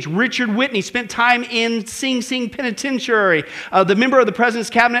Exchange, Richard Whitney, spent time in Sing Sing Penitentiary. The member of the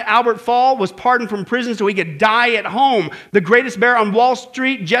president's cabinet, Albert Fall, was pardoned from prison so he could die at home. The greatest bear on Wall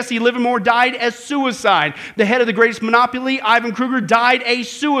Street, Jesse Livermore, died as suicide. The head of the greatest monopoly, Ivan Kruger, died a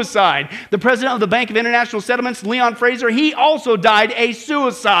suicide. The president of the Bank of International Settlements, Leon Fraser, he also died a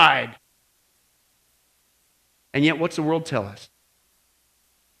suicide. And yet, what's the world tell us?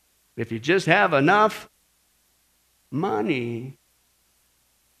 If you just have enough money,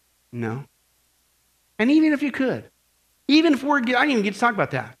 no. And even if you could, even if I didn't even get to talk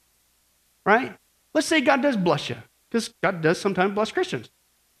about that, right? Let's say God does bless you, because God does sometimes bless Christians,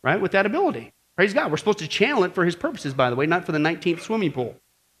 right, with that ability. Praise God. We're supposed to channel it for his purposes, by the way, not for the 19th swimming pool.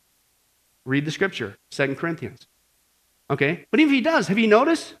 Read the scripture, 2 Corinthians. Okay? But even if he does, have you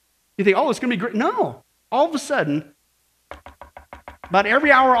noticed? You think, oh, it's going to be great. No. All of a sudden, about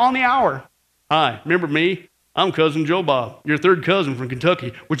every hour on the hour, hi, remember me? I'm Cousin Joe Bob, your third cousin from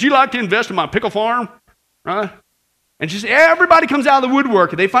Kentucky. Would you like to invest in my pickle farm? Right? And just everybody comes out of the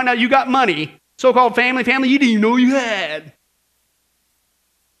woodwork and they find out you got money, so-called family you didn't even know you had.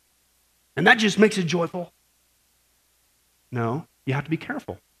 And that just makes it joyful. No, you have to be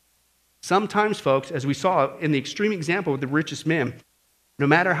careful. Sometimes, folks, as we saw in the extreme example with the richest men, no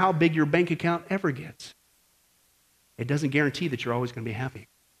matter how big your bank account ever gets, it doesn't guarantee that you're always going to be happy.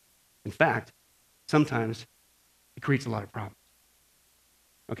 In fact, sometimes it creates a lot of problems.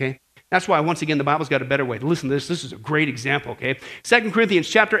 Okay? That's why, once again, the Bible's got a better way. Listen to this. This is a great example, okay? 2 Corinthians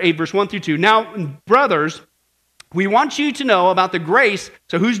chapter 8, verse 1 through 2. Now, brothers, we want you to know about the grace.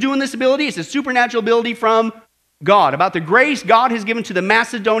 So who's doing this ability? It's a supernatural ability from God. About the grace God has given to the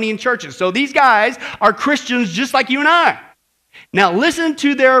Macedonian churches. So these guys are Christians just like you and I. Now listen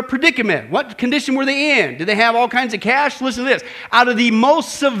to their predicament. What condition were they in? Did they have all kinds of cash? Listen to this. Out of the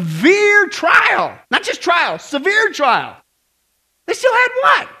most severe trial, not just trial, severe trial, they still had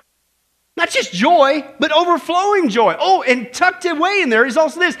what? Not just joy, but overflowing joy. Oh, and tucked away in there is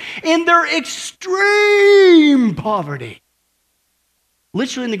also this. In their extreme poverty.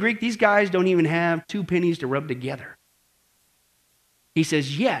 Literally in the Greek, these guys don't even have 2 pennies to rub together. He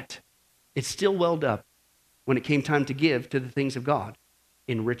says, yet it still welled up when it came time to give to the things of God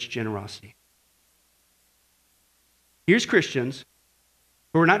in rich generosity. Here's Christians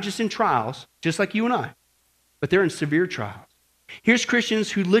who are not just in trials, just like you and I, but they're in severe trials. Here's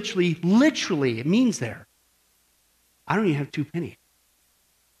Christians who literally, it means there, I don't even have 2 pennies.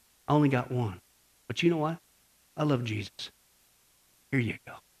 I only got 1. But you know what? I love Jesus. Here you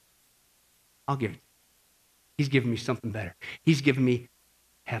go. I'll give it. He's given me something better. He's given me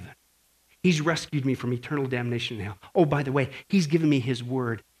heaven. He's rescued me from eternal damnation in hell. Oh, by the way, he's given me his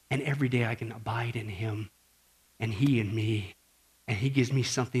word, and every day I can abide in him, and he in me, and he gives me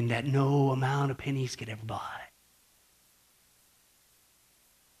something that no amount of pennies could ever buy.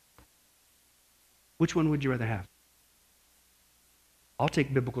 Which one would you rather have? I'll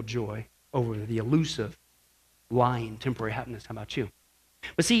take biblical joy over the elusive, lying, temporary happiness. How about you?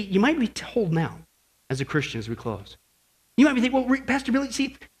 But see, you might be told now, as a Christian, as we close, you might be thinking, well, Pastor Billy,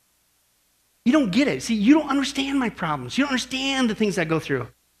 see, you don't get it. See, you don't understand my problems. You don't understand the things I go through,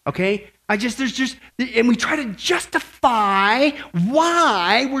 okay? And we try to justify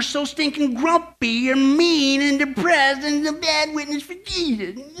why we're so stinking grumpy and mean and depressed and a bad witness for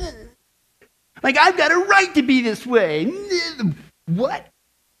Jesus. Like, I've got a right to be this way. What?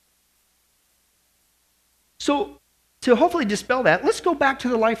 So, to hopefully dispel that, let's go back to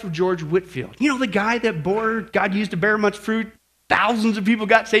the life of George Whitefield. You know, the guy that God used to bear much fruit. Thousands of people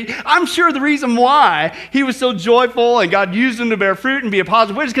got saved. I'm sure the reason why he was so joyful and God used him to bear fruit and be a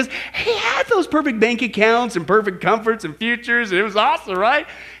positive witness because he had those perfect bank accounts and perfect comforts and futures, and it was awesome, right?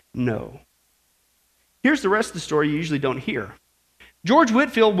 No. Here's the rest of the story you usually don't hear. George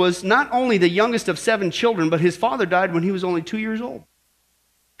Whitefield was not only the youngest of 7 children, but his father died when he was only 2 years old.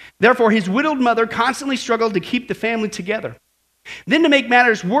 Therefore, his widowed mother constantly struggled to keep the family together. Then, to make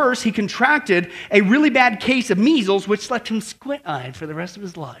matters worse, he contracted a really bad case of measles, which left him squint-eyed for the rest of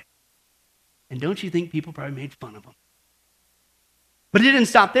his life. And don't you think people probably made fun of him? But it didn't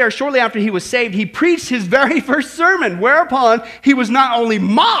stop there. Shortly after he was saved, he preached his very first sermon, whereupon he was not only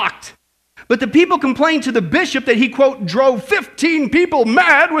mocked, but the people complained to the bishop that he, quote, drove 15 people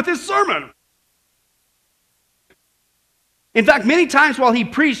mad with his sermon. In fact, many times while he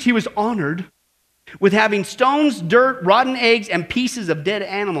preached, he was honored with having stones, dirt, rotten eggs, and pieces of dead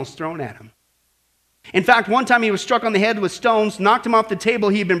animals thrown at him. In fact, one time he was struck on the head with stones, knocked him off the table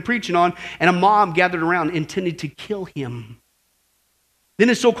he had been preaching on, and a mob gathered around intended to kill him. Then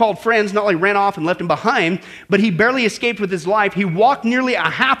his so-called friends not only ran off and left him behind, but he barely escaped with his life. He walked nearly a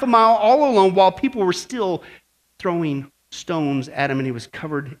half a mile all alone while people were still throwing stones at him, and he was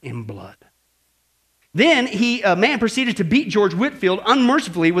covered in blood. Then a man proceeded to beat George Whitefield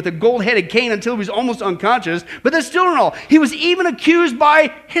unmercifully with a gold-headed cane until he was almost unconscious. But that's still not all. He was even accused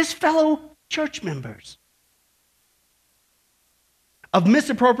by his fellow church members of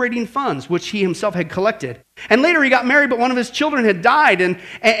misappropriating funds, which he himself had collected. And later he got married, but one of his children had died, and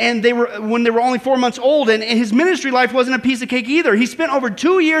when they were only 4 months old, and his ministry life wasn't a piece of cake either. He spent over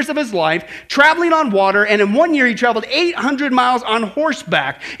 2 years of his life traveling on water, and in 1 year he traveled 800 miles on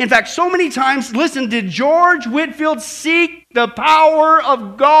horseback. In fact, so many times, listen, did George Whitefield seek the power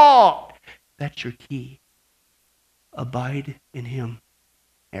of God. That's your key. Abide in him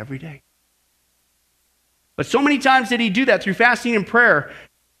every day. But so many times did he do that through fasting and prayer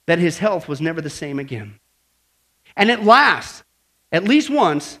that his health was never the same again. And at last, at least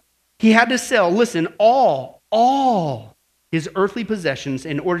once, he had to sell, listen, all his earthly possessions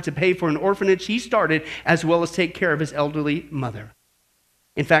in order to pay for an orphanage he started, as well as take care of his elderly mother.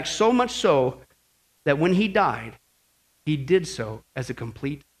 In fact, so much so that when he died, he did so as a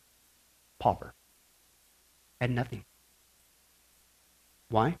complete pauper. Had nothing.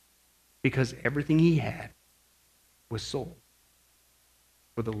 Why? Because everything he had was sold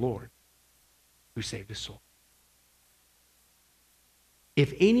for the Lord who saved his soul.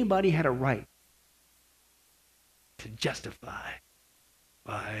 If anybody had a right to justify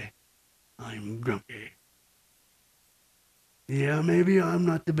why I'm grumpy, Yeah, maybe I'm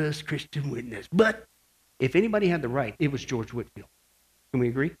not the best Christian witness. But if anybody had the right, it was George Whitefield. Can we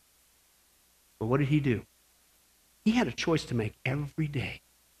agree? But what did he do? He had a choice to make every day.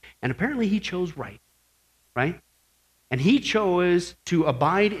 And apparently he chose right. And he chose to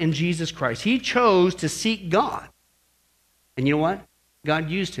abide in Jesus Christ. He chose to seek God. And you know what? God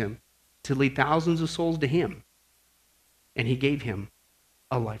used him to lead thousands of souls to him. And he gave him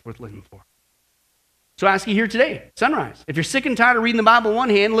a life worth living for. So I ask you here today, Sunrise, if you're sick and tired of reading the Bible in one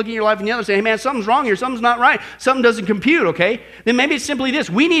hand, looking at your life in the other, saying, hey man, something's wrong here, something's not right, something doesn't compute, okay? Then maybe it's simply this.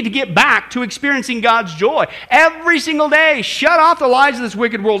 We need to get back to experiencing God's joy. Every single day, shut off the lies of this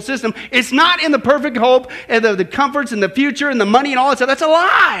wicked world system. It's not in the perfect hope and the comforts and the future and the money and all that stuff. That's a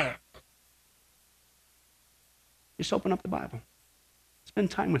lie. Just open up the Bible. Spend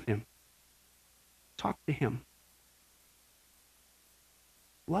time with him. Talk to him.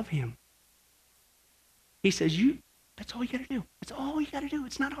 Love him. He says, that's all you got to do. That's all you got to do.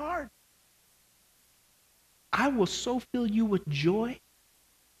 It's not hard. I will so fill you with joy,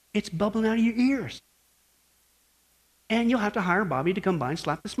 it's bubbling out of your ears. And you'll have to hire Bobby to come by and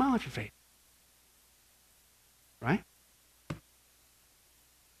slap the smile off your face. Right?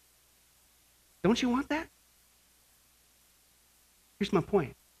 Don't you want that? Here's my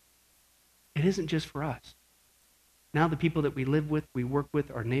point. It isn't just for us. Now the people that we live with, we work with,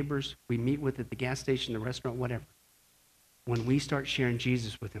 our neighbors, we meet with at the gas station, the restaurant, whatever. When we start sharing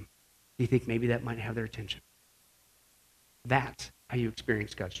Jesus with them, do you think maybe that might have their attention? That's how you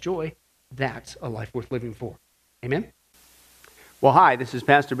experience God's joy. That's a life worth living for. Amen? Well, hi, this is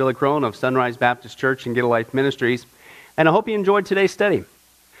Pastor Billy Crone of Sunrise Baptist Church and Get a Life Ministries, and I hope you enjoyed today's study.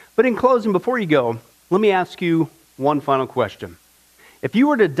 But in closing, before you go, let me ask you one final question. If you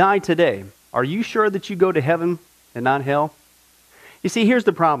were to die today, are you sure that you go to heaven and not hell? You see, here's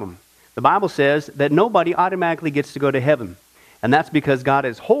the problem. The Bible says that nobody automatically gets to go to heaven. And that's because God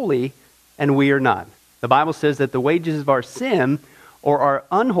is holy and we are not. The Bible says that the wages of our sin or our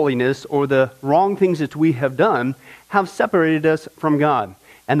unholiness or the wrong things that we have done have separated us from God.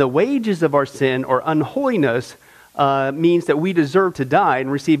 And the wages of our sin or unholiness means that we deserve to die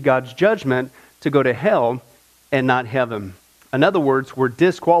and receive God's judgment to go to hell and not heaven. In other words, we're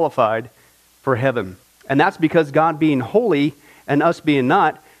disqualified for heaven. And that's because God being holy and us being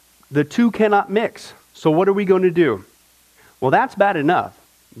not, the two cannot mix. So what are we going to do? Well, that's bad enough.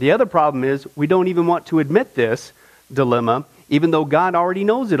 The other problem is we don't even want to admit this dilemma, even though God already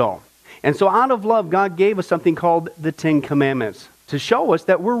knows it all. And so out of love, God gave us something called the Ten Commandments to show us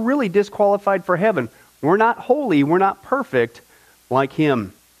that we're really disqualified for heaven. We're not holy. We're not perfect like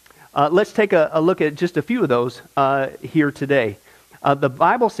him. Let's take a look at just a few of those here today. The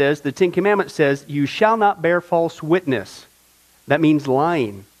Bible says, the Ten Commandments says, you shall not bear false witness. That means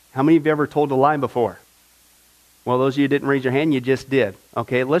lying. How many of you ever told a lie before? Well, those of you who didn't raise your hand, you just did.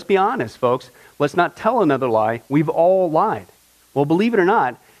 Okay, let's be honest, folks. Let's not tell another lie. We've all lied. Well, believe it or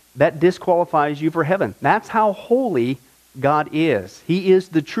not, that disqualifies you for heaven. That's how holy God is. He is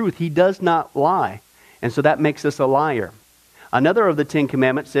the truth. He does not lie. And so that makes us a liar. Another of the Ten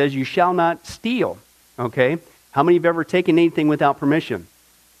Commandments says, you shall not steal. Okay? How many of you have ever taken anything without permission?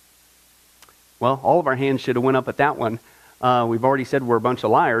 Well, all of our hands should have went up at that one. We've already said we're a bunch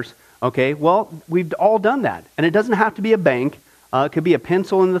of liars. Okay, well, we've all done that. And it doesn't have to be a bank. It could be a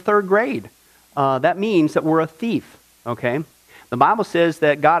pencil in the third grade. That means that we're a thief. Okay? The Bible says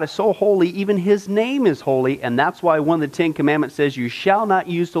that God is so holy, even his name is holy. And that's why one of the Ten Commandments says, you shall not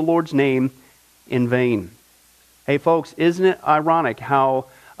use the Lord's name in vain. Hey, folks, isn't it ironic how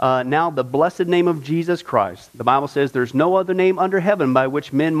now the blessed name of Jesus Christ, the Bible says there's no other name under heaven by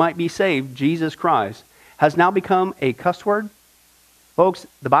which men might be saved, Jesus Christ, has now become a cuss word? Folks,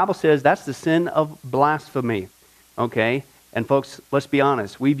 the Bible says that's the sin of blasphemy. Okay? And folks, let's be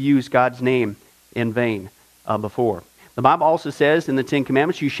honest. We've used God's name in vain before. The Bible also says in the Ten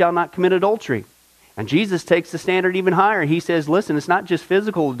Commandments, you shall not commit adultery. And Jesus takes the standard even higher. He says, listen, it's not just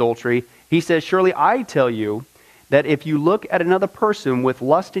physical adultery. He says, surely I tell you that if you look at another person with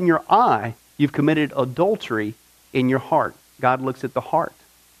lust in your eye, you've committed adultery in your heart. God looks at the heart.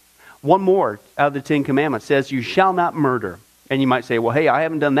 One more out of the Ten Commandments says, you shall not murder. And you might say, well, hey, I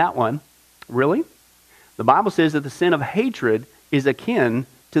haven't done that one. Really? The Bible says that the sin of hatred is akin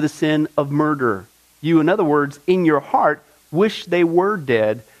to the sin of murder. You, in other words, in your heart, wish they were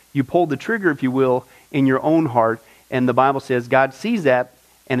dead. You pulled the trigger, if you will, in your own heart. And the Bible says God sees that,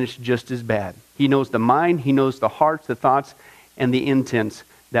 and it's just as bad. He knows the mind, he knows the hearts, the thoughts, and the intents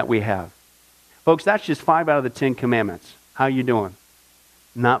that we have. Folks, that's just 5 out of the 10 commandments. How you doing?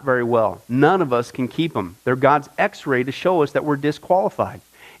 Not very well. None of us can keep them. They're God's x-ray to show us that we're disqualified.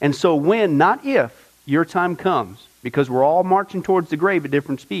 And so when, not if, your time comes because we're all marching towards the grave at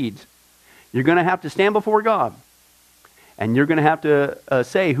different speeds. You're going to have to stand before God, and you're going to have to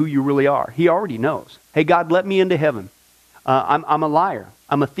say who you really are. He already knows. Hey, God, let me into heaven. I'm a liar.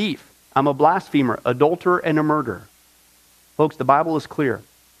 I'm a thief. I'm a blasphemer, adulterer, and a murderer. Folks, the Bible is clear.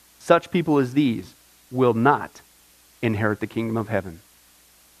 Such people as these will not inherit the kingdom of heaven.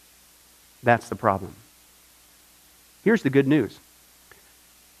 That's the problem. Here's the good news.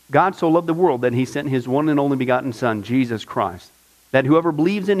 God so loved the world that he sent his one and only begotten Son, Jesus Christ, that whoever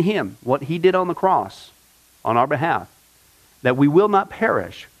believes in him, what he did on the cross on our behalf, that we will not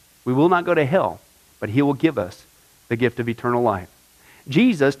perish, we will not go to hell, but he will give us the gift of eternal life.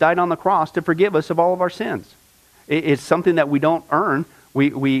 Jesus died on the cross to forgive us of all of our sins. It's something that we don't earn.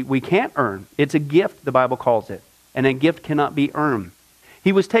 We can't earn. It's a gift, the Bible calls it, and a gift cannot be earned.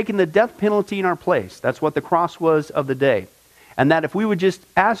 He was taking the death penalty in our place. That's what the cross was of the day. And that if we would just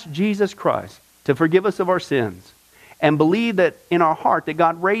ask Jesus Christ to forgive us of our sins and believe that in our heart that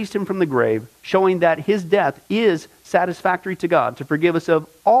God raised him from the grave, showing that his death is satisfactory to God to forgive us of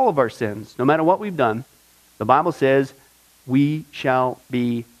all of our sins, no matter what we've done, the Bible says we shall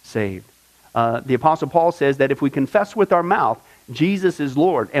be saved. The Apostle Paul says that if we confess with our mouth Jesus is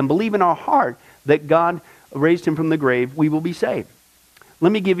Lord and believe in our heart that God raised him from the grave, we will be saved.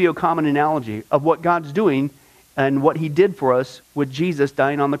 Let me give you a common analogy of what God's doing and what he did for us with Jesus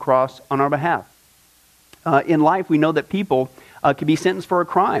dying on the cross on our behalf. In life, we know that people can be sentenced for a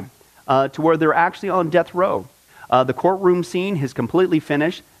crime to where they're actually on death row. The courtroom scene has completely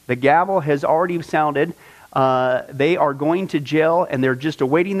finished. The gavel has already sounded. They are going to jail, and they're just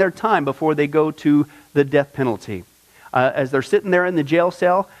awaiting their time before they go to the death penalty. As they're sitting there in the jail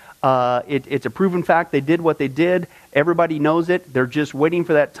cell, it's a proven fact they did what they did. Everybody knows it. They're just waiting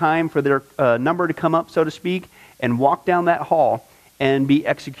for that time for their number to come up, so to speak, and walk down that hall and be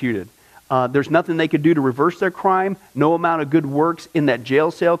executed. There's nothing they could do to reverse their crime. No amount of good works in that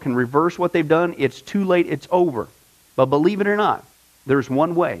jail cell can reverse what they've done. It's too late. It's over. But believe it or not, there's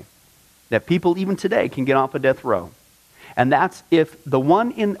one way that people even today can get off of death row. And that's if the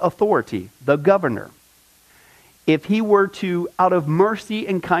one in authority, the governor, if he were to, out of mercy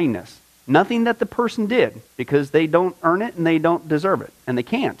and kindness, nothing that the person did, because they don't earn it and they don't deserve it, and they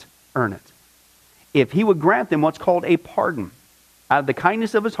can't earn it, if he would grant them what's called a pardon, out of the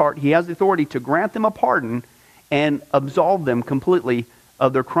kindness of his heart, he has the authority to grant them a pardon and absolve them completely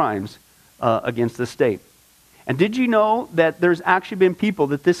of their crimes against the state. And did you know that there's actually been people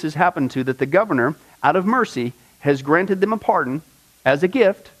that this has happened to, that the governor, out of mercy, has granted them a pardon as a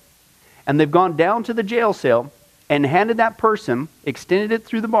gift, and they've gone down to the jail cell and handed that person, extended it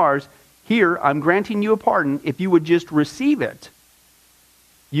through the bars, here, I'm granting you a pardon. If you would just receive it,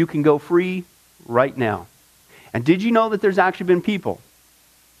 you can go free right now. And did you know that there's actually been people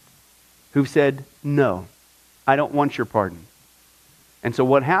who've said, no, I don't want your pardon. And so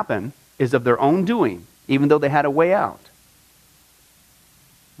what happened is, of their own doing, even though they had a way out,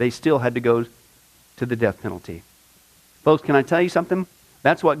 they still had to go to the death penalty. Folks, can I tell you something?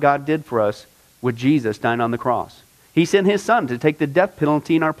 That's what God did for us with Jesus dying on the cross. He sent his Son to take the death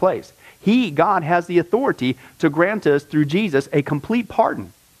penalty in our place. God has the authority to grant us through Jesus a complete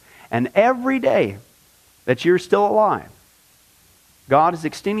pardon. And every day that you're still alive, God is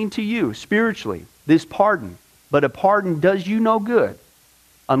extending to you spiritually this pardon. But a pardon does you no good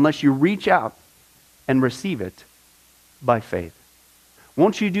unless you reach out and receive it by faith.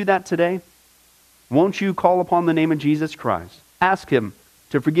 Won't you do that today? Won't you call upon the name of Jesus Christ? Ask him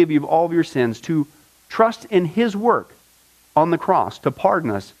to forgive you of all of your sins, to trust in his work on the cross to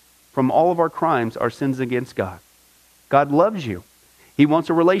pardon us from all of our crimes, our sins against God. God loves you. He wants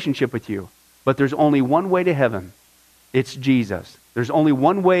a relationship with you. But there's only one way to heaven. It's Jesus. There's only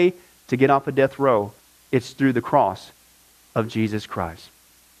one way to get off of death row. It's through the cross of Jesus Christ.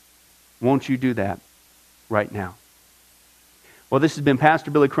 Won't you do that right now? Well, this has been Pastor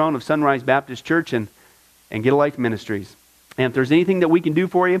Billy Crone of Sunrise Baptist Church and Get a Life Ministries. And if there's anything that we can do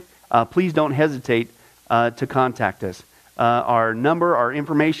for you, please don't hesitate to contact us. Our number, our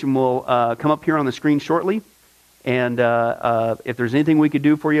information will come up here on the screen shortly. And if there's anything we could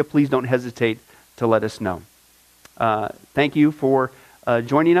do for you, please don't hesitate to let us know. Thank you for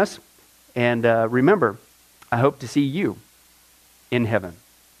joining us. And remember, I hope to see you in heaven.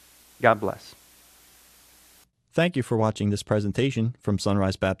 God bless. Thank you for watching this presentation from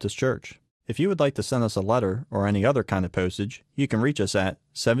Sunrise Baptist Church. If you would like to send us a letter or any other kind of postage, you can reach us at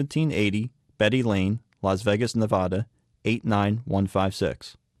 1780 Betty Lane, Las Vegas, Nevada,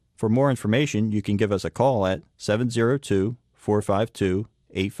 89156. For more information, you can give us a call at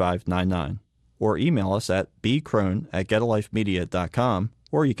 702-452-8599 or email us at bcrone@getalifemedia.com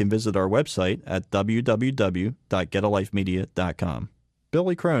or you can visit our website at www.getalifemedia.com.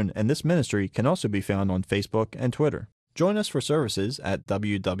 Billy Crone and this ministry can also be found on Facebook and Twitter. Join us for services at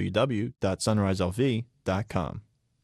www.sunriselv.com.